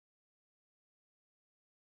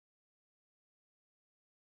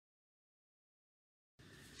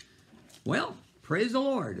Well, praise the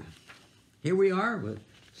Lord. Here we are with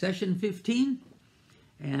session 15,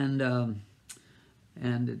 and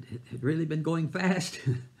it had really been going fast.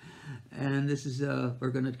 And this is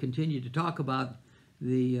we're going to continue to talk about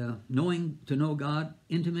the knowing to know God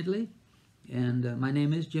intimately. And my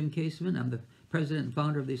name is Jim Kaseman. I'm the president and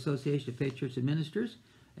founder of the Association of Faith Church and Ministers,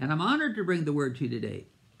 and I'm honored to bring the word to you today.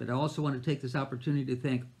 But I also want to take this opportunity to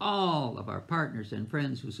thank all of our partners and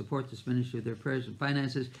friends who support this ministry with their prayers and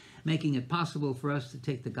finances, making it possible for us to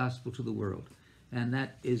take the gospel to the world. And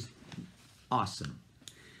that is awesome.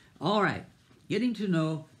 All right, getting to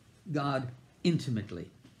know God intimately.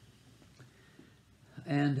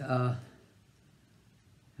 And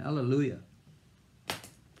hallelujah.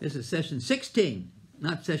 This is session 16,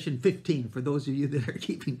 not session 15, for those of you that are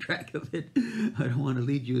keeping track of it. I don't want to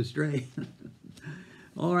lead you astray.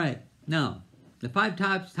 All right, now, the five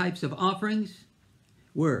types of offerings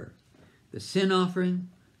were the sin offering,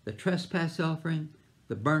 the trespass offering,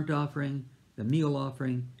 the burnt offering, the meal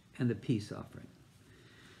offering, and the peace offering.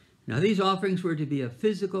 Now, these offerings were to be a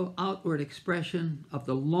physical, outward expression of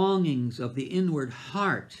the longings of the inward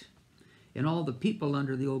heart in all the people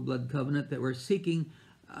under the old blood covenant that were seeking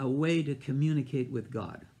a way to communicate with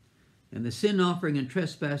God. And the sin offering and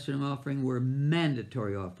trespassing offering were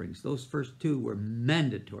mandatory offerings. Those first two were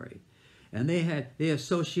mandatory. And they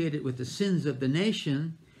associated with the sins of the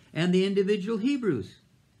nation and the individual Hebrews.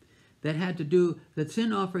 That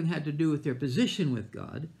sin offering had to do with their position with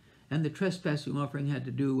God, and the trespassing offering had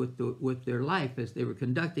to do with their life as they were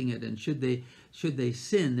conducting it. And should they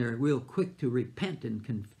sin, they're real quick to repent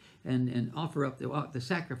and offer up the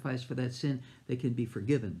sacrifice for that sin. They can be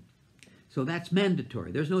forgiven. So that's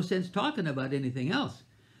mandatory. There's no sense talking about anything else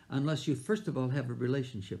unless you first of all have a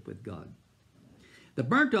relationship with God. The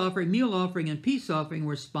burnt offering, meal offering, and peace offering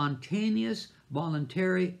were spontaneous,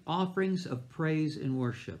 voluntary offerings of praise and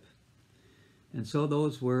worship. And so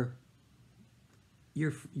those were,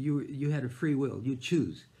 you had a free will, you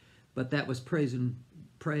choose. But that was praise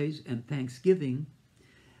and thanksgiving.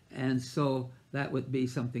 And so that would be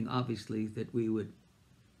something obviously that we would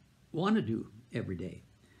want to do every day.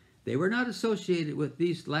 They were not associated with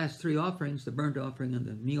these last three offerings, the burnt offering and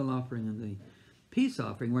the meal offering and the peace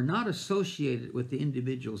offering, were not associated with the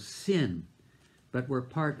individual's sin, but were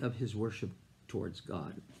part of his worship towards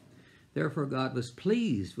God. Therefore, God was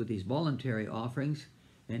pleased with these voluntary offerings,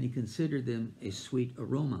 and he considered them a sweet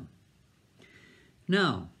aroma.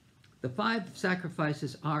 Now, the five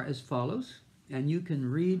sacrifices are as follows, and you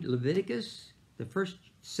can read Leviticus, the first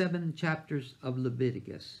 7 chapters of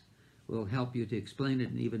Leviticus. Will help you to explain it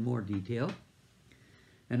in even more detail.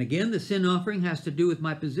 And again, the sin offering has to do with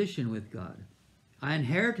my position with God. I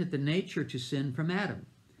inherited the nature to sin from Adam.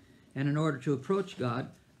 And in order to approach God,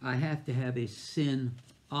 I have to have a sin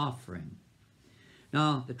offering.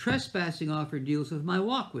 Now, the trespassing offering deals with my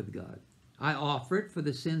walk with God. I offer it for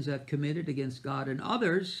the sins I've committed against God and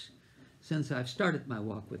others since I've started my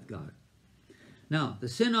walk with God. Now, the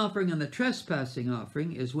sin offering and the trespassing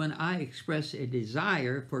offering is when I express a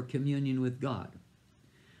desire for communion with God.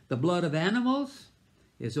 The blood of animals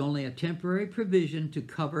is only a temporary provision to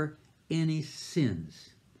cover any sins.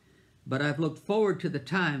 But I've looked forward to the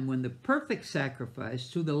time when the perfect sacrifice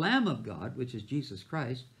through the Lamb of God, which is Jesus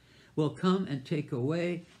Christ, will come and take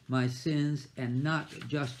away my sins and not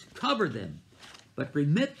just cover them, but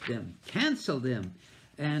remit them, cancel them,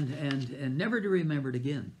 and never to remember it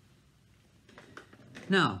again.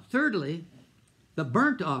 Now, thirdly, the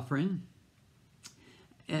burnt offering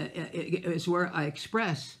is where I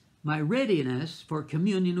express my readiness for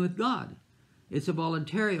communion with God. It's a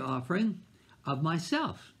voluntary offering of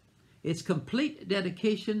myself. It's complete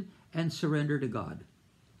dedication and surrender to God.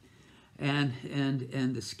 And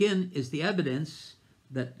the skin is the evidence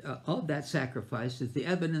that of that sacrifice, is the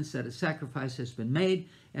evidence that a sacrifice has been made,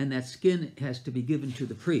 and that skin has to be given to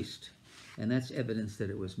the priest. And that's evidence that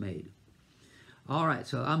it was made. All right,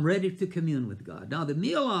 so I'm ready to commune with God. Now, the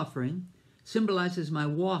meal offering symbolizes my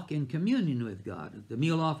walk in communion with God. The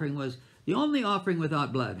meal offering was the only offering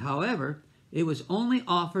without blood. However, it was only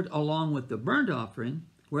offered along with the burnt offering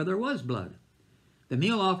where there was blood. The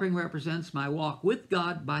meal offering represents my walk with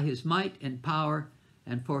God by his might and power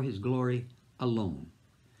and for his glory alone.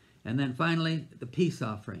 And then finally, the peace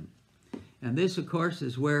offering. And this, of course,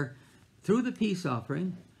 is where, through the peace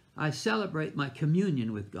offering, I celebrate my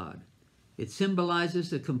communion with God. It symbolizes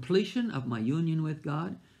the completion of my union with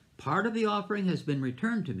God. Part of the offering has been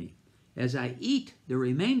returned to me. As I eat the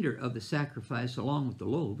remainder of the sacrifice along with the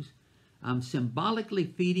loaves, I'm symbolically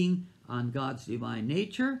feeding on God's divine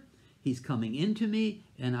nature. He's coming into me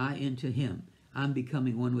and I into him. I'm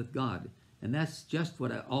becoming one with God. And that's just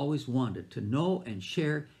what I always wanted, to know and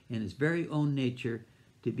share in his very own nature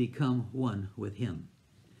to become one with him.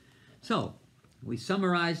 So, we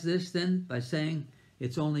summarize this then by saying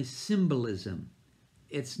it's only symbolism.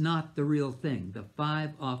 It's not the real thing. The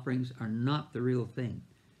 5 offerings are not the real thing.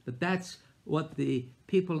 But that's what the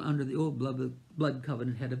people under the old blood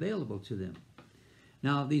covenant had available to them.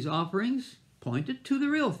 Now, these offerings pointed to the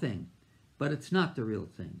real thing, but it's not the real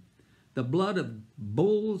thing. The blood of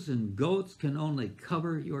bulls and goats can only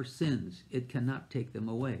cover your sins. It cannot take them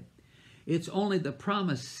away. It's only the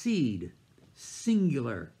promised seed,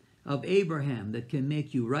 singular, of Abraham that can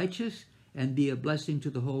make you righteous and be a blessing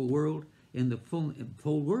to the whole world in the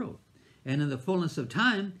full world. And in the fullness of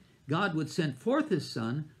time, God would send forth his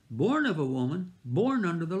Son, born of a woman, born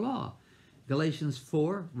under the law. Galatians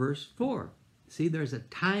 4, verse 4. See, there's a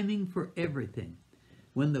timing for everything.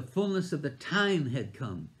 When the fullness of the time had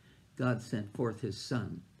come, God sent forth his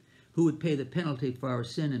Son, who would pay the penalty for our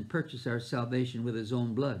sin and purchase our salvation with his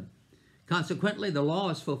own blood. Consequently, the law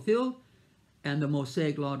is fulfilled, and the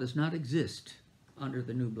Mosaic law does not exist under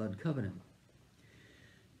the new blood covenant.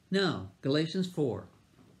 Now, Galatians 4.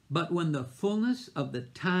 But when the fullness of the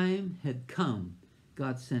time had come,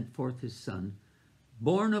 God sent forth his Son,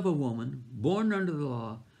 born of a woman, born under the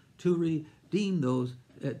law, to redeem those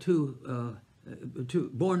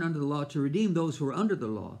born under the law, to redeem those who are under the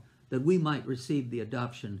law, that we might receive the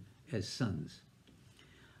adoption as sons.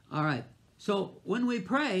 All right. So when we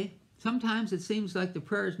pray, sometimes it seems like the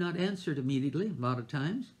prayer is not answered immediately. A lot of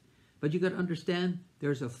times, but you got to understand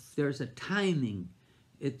there's a timing.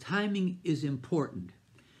 Timing is important.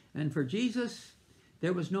 And for Jesus,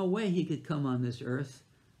 there was no way he could come on this earth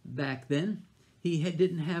back then. He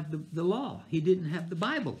didn't have the law. He didn't have the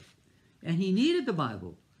Bible. And he needed the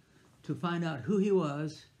Bible to find out who he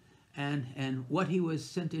was and what he was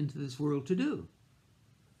sent into this world to do.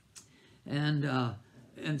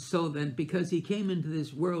 And so then, because he came into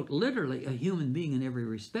this world literally a human being in every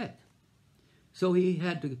respect, so he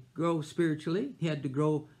had to grow spiritually. He had to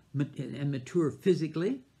grow and mature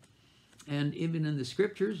physically. And even in the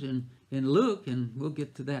scriptures, in Luke, and we'll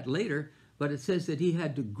get to that later, but it says that he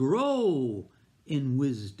had to grow in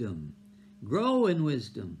wisdom. Grow in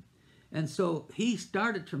wisdom. And so he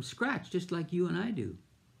started from scratch, just like you and I do.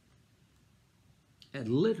 And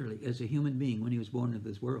literally as a human being when he was born into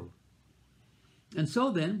this world. And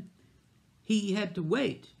so then, he had to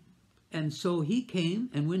wait. And so he came,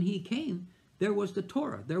 and when he came, there was the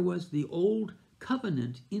Torah. There was the old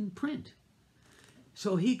covenant in print.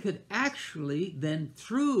 So he could actually then,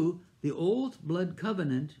 through the old blood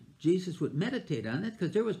covenant, Jesus would meditate on it,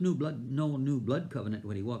 because there was no new blood covenant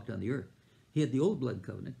when he walked on the earth. He had the old blood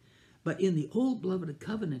covenant. But in the old blood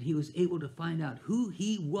covenant, he was able to find out who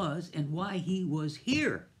he was and why he was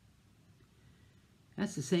here.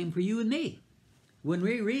 That's the same for you and me. When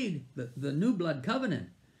we read the new blood covenant,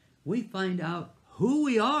 we find out who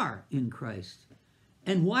we are in Christ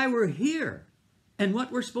and why we're here and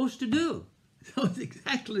what we're supposed to do. So it's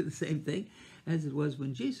exactly the same thing as it was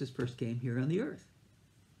when Jesus first came here on the earth.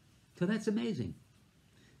 So that's amazing.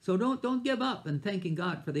 So don't give up in thanking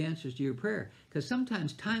God for the answers to your prayer, because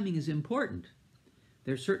sometimes timing is important.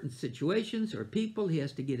 There's certain situations or people he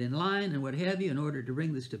has to get in line and what have you in order to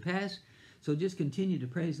bring this to pass. So just continue to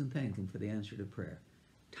praise and thank him for the answer to prayer.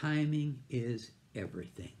 Timing is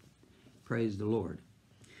everything. Praise the Lord.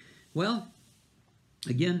 Well,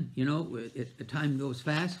 again, you know, time goes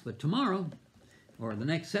fast, but tomorrow, or the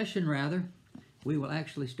next session rather, we will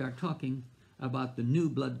actually start talking about the new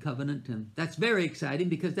blood covenant, and that's very exciting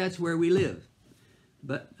because that's where we live.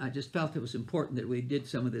 But I just felt it was important that we did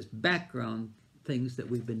some of this background things that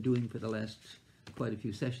we've been doing for the last quite a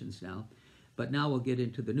few sessions now. But now we'll get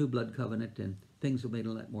into the new blood covenant, and things will make a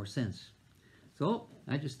lot more sense. So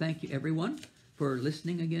I just thank you, everyone, for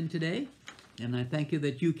listening again today, and I thank you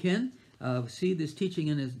that you can see this teaching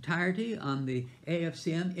in its entirety on the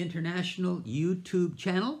AFCM International YouTube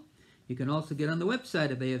channel. You can also get on the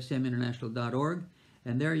website of afcminternational.org,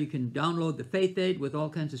 and there you can download the Faith Aid with all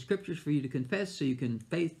kinds of scriptures for you to confess, so you can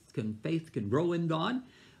faith can grow in God.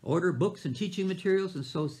 Order books and teaching materials, and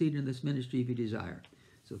sow seed in this ministry if you desire.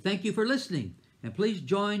 So thank you for listening, and please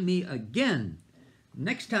join me again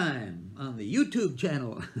next time on the YouTube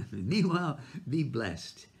channel. Meanwhile, be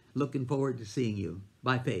blessed. Looking forward to seeing you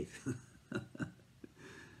by faith.